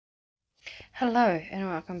Hello and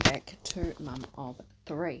welcome back to Mum of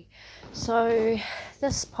Three. So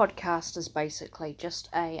this podcast is basically just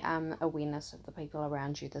a awareness of the people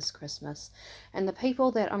around you this Christmas, and the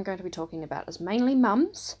people that I'm going to be talking about is mainly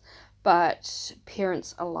mums, but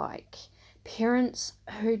parents alike. Parents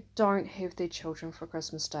who don't have their children for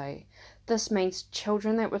Christmas Day. This means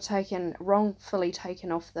children that were wrongfully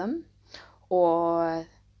taken off them, or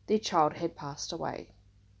their child had passed away.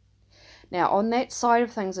 Now, on that side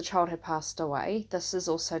of things, a child had passed away. This is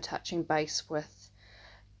also touching base with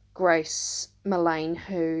Grace Mullane,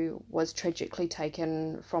 who was tragically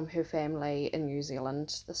taken from her family in New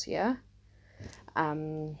Zealand this year.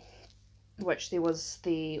 Which there was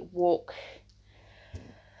the walk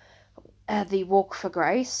for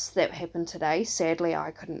Grace that happened today. Sadly,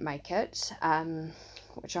 I couldn't make it,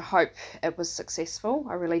 which I hope it was successful.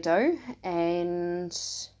 I really do. And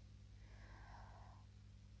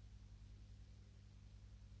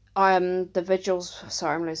the vigils,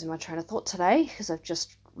 sorry, I'm losing my train of thought today because I've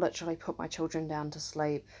just literally put my children down to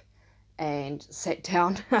sleep and sat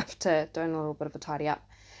down after doing a little bit of a tidy up.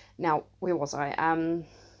 Now, where was I?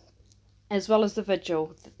 As well as the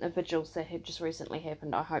vigils that had just recently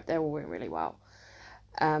happened, I hope they all went really well.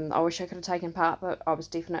 I wish I could have taken part, but I was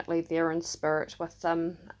definitely there in spirit with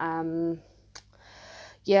them.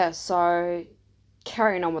 So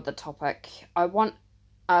carrying on with the topic, I want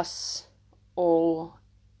us all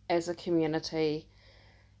as a community,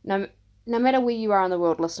 no matter where you are in the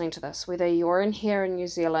world listening to this, whether you're here in New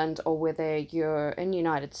Zealand or whether you're in the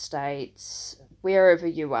United States, wherever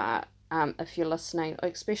you are, if you're listening,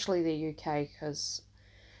 especially the UK, because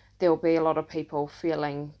there'll be a lot of people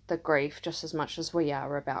feeling the grief just as much as we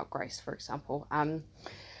are about Grace, for example.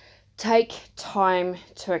 Take time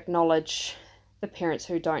to acknowledge the parents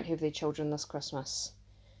who don't have their children this Christmas.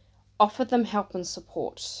 Offer them help and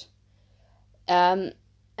support.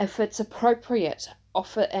 If it's appropriate,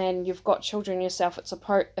 offer, and you've got children yourself,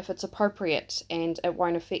 if it's appropriate and it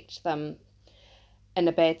won't affect them in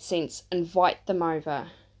a bad sense, invite them over.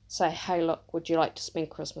 Say, hey, look, would you like to spend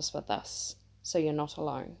Christmas with us so you're not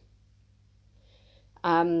alone?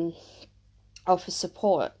 Offer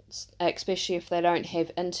support, especially if they don't have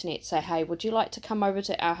internet. Say, hey, would you like to come over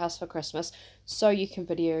to our house for Christmas so you can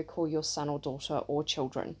video call your son or daughter or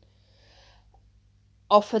children?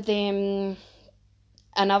 Offer them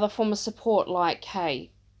another form of support, like,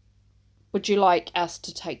 hey, would you like us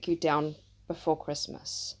to take you down before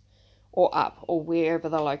Christmas or up or wherever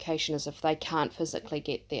the location is if they can't physically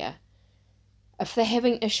get there? If they're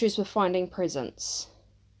having issues with finding presents,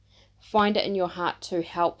 find it in your heart to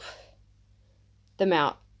help them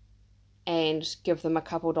out and give them a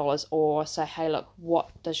couple dollars, or say, hey, look,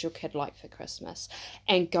 what does your kid like for Christmas?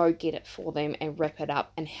 And go get it for them and wrap it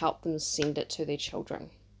up and help them send it to their children.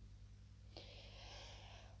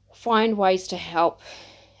 Find ways to help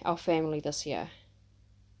our family this year.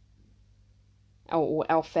 Or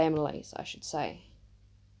our families, I should say.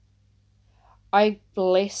 I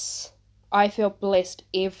feel blessed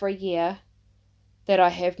every year that I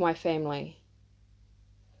have my family,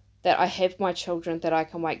 that I have my children that I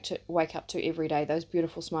can wake up to every day, those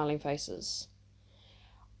beautiful smiling faces.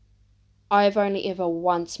 I have only ever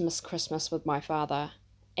once missed Christmas with my father,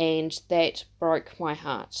 and that broke my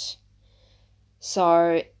heart.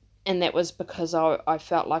 And that was because I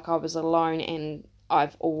felt like I was alone, and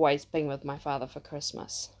I've always been with my father for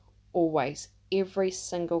Christmas. Always. Every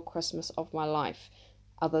single Christmas of my life,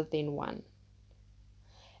 other than one.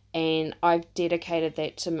 And I've dedicated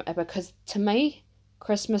that because to me,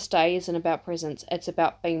 Christmas Day isn't about presents. It's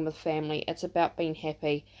about being with family. It's about being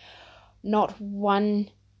happy. I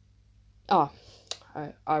will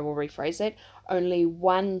rephrase that. Only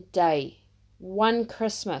one day, one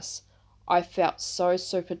Christmas, I felt so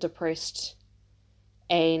super depressed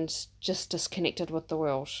and just disconnected with the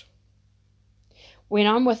world. When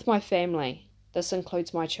I'm with my family, this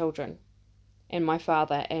includes my children and my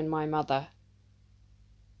father and my mother,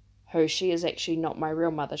 who she is actually not my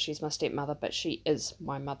real mother, she's my stepmother, but she is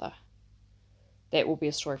my mother. That will be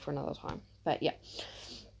a story for another time, but yeah.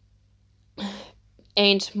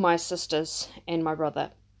 And my sisters and my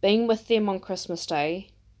brother. Being with them on Christmas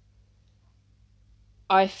Day,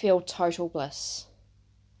 I feel total bliss.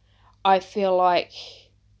 I feel like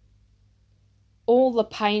all the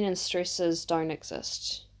pain and stresses don't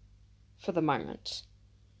exist for the moment.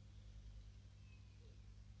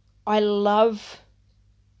 I love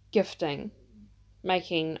gifting,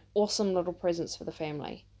 making awesome little presents for the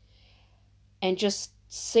family, and just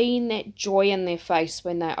seeing that joy in their face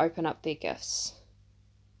when they open up their gifts.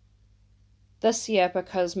 This year,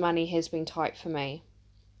 because money has been tight for me,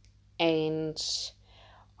 and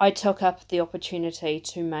I took up the opportunity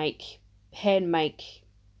to make hand make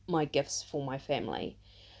my gifts for my family.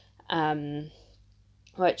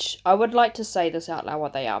 Which I would like to say this out loud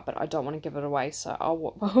what they are, but I don't want to give it away, so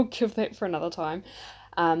I'll give that for another time.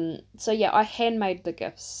 So yeah, I handmade the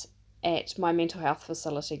gifts at my mental health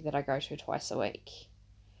facility that I go to twice a week.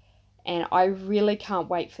 And I really can't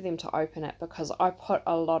wait for them to open it because I put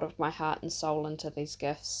a lot of my heart and soul into these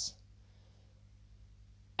gifts.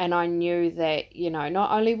 And I knew that,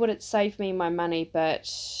 not only would it save me my money,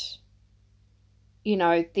 but,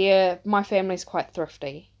 my family's quite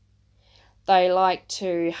thrifty. They like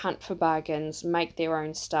to hunt for bargains, make their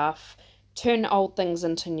own stuff, turn old things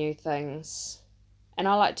into new things. And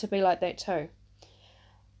I like to be like that too.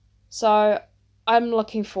 So I'm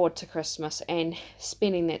looking forward to Christmas and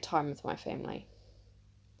spending that time with my family.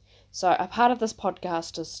 So a part of this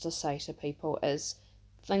podcast is to say to people is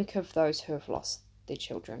think of those who have lost their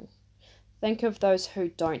children. Think of those who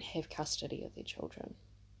don't have custody of their children.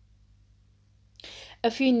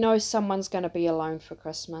 If you know someone's going to be alone for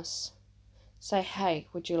Christmas, say, hey,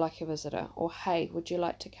 would you like a visitor? Or hey, would you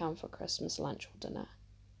like to come for Christmas lunch or dinner?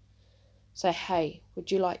 Say, hey,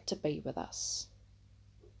 would you like to be with us?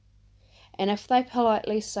 And if they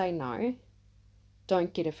politely say no,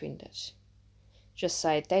 don't get offended. Just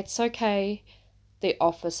say, that's okay, the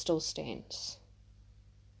offer still stands.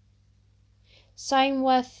 Same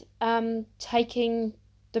with taking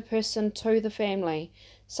the person to the family.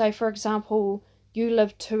 Say, for example, they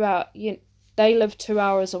live 2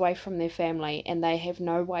 hours away from their family and they have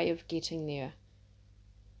no way of getting there.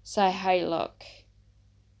 Say, hey, look,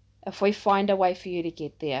 if we find a way for you to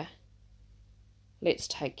get there, let's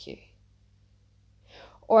take you.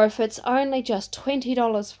 Or if it's only just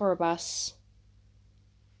 $20 for a bus,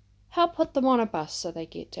 help put them on a bus so they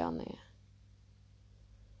get down there.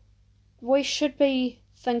 We should be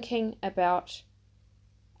thinking about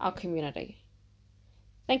our community,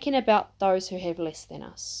 thinking about those who have less than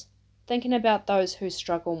us, thinking about those who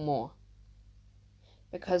struggle more,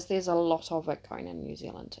 because there's a lot of it going in New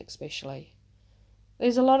Zealand especially.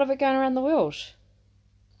 There's a lot of it going around the world.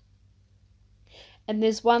 And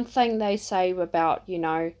there's one thing they say about,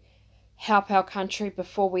 help our country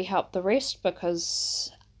before we help the rest,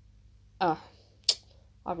 because I've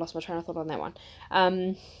lost my train of thought on that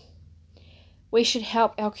one. We should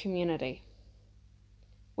help our community.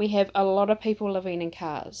 We have a lot of people living in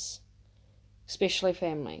cars, especially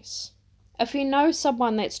families. If you know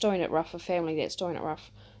someone that's doing it rough, a family that's doing it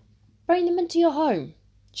rough, bring them into your home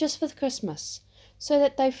just for Christmas so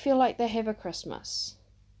that they feel like they have a Christmas.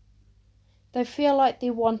 They feel like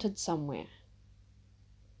they're wanted somewhere.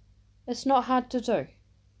 It's not hard to do.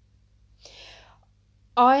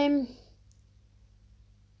 I'm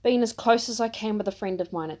being as close as I can with a friend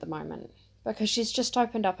of mine at the moment, because she's just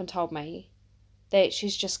opened up and told me that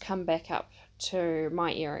she's just come back up to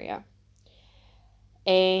my area.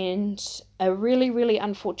 And a really, really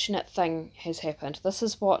unfortunate thing has happened. This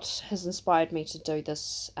is what has inspired me to do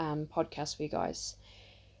this podcast for you guys.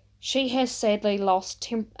 She has sadly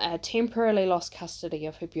temporarily lost custody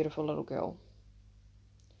of her beautiful little girl.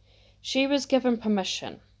 She was given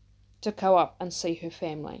permission to go up and see her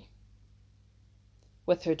family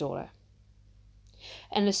with her daughter.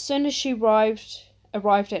 And as soon as she arrived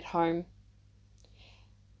at home,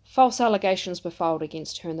 false allegations were filed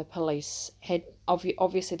against her, and the police had,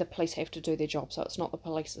 obviously the police have to do their job, so it's not the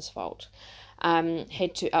police's fault,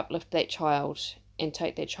 had to uplift that child and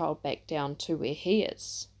take that child back down to where he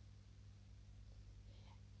is.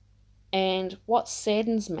 And what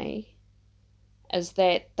saddens me is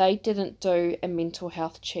that they didn't do a mental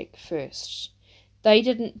health check first. They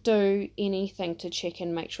didn't do anything to check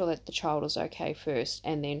and make sure that the child is okay first,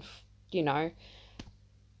 and then,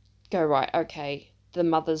 go, right, okay, the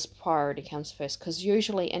mother's priority comes first. Because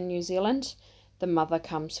usually in New Zealand, the mother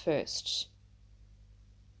comes first.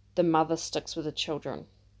 The mother sticks with the children.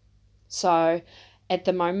 So at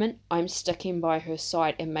the moment, I'm sticking by her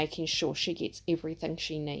side and making sure she gets everything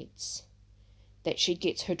she needs. That she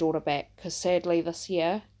gets her daughter back. Because sadly this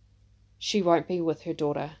year, she won't be with her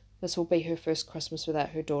daughter. This will be her first Christmas without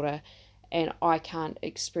her daughter. And I can't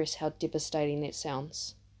express how devastating that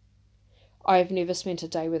sounds. I've never spent a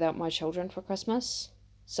day without my children for Christmas,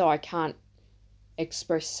 so I can't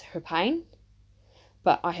express her pain,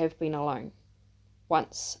 but I have been alone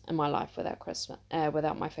once in my life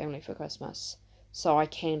without my family for Christmas, so I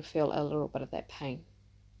can feel a little bit of that pain.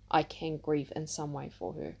 I can grieve in some way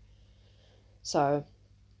for her. So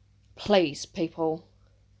please, people,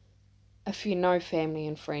 if you know family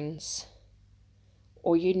and friends,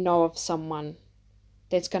 or you know of someone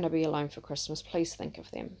that's going to be alone for Christmas, please think of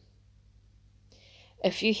them.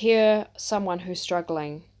 If you hear someone who's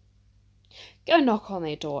struggling, Go knock on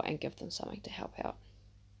their door and give them something to help out.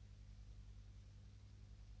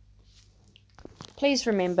 Please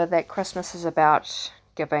remember that Christmas is about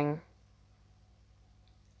giving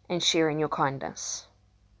and sharing your kindness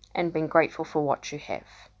and being grateful for what you have.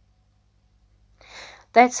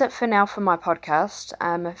 That's it for now for my podcast.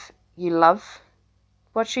 If you love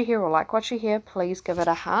what you hear or like what you hear, please give it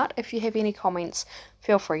a heart. If you have any comments,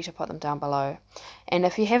 feel free to put them down below. And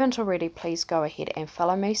if you haven't already, please go ahead and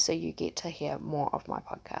follow me so you get to hear more of my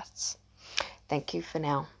podcasts. Thank you for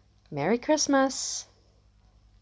now. Merry Christmas!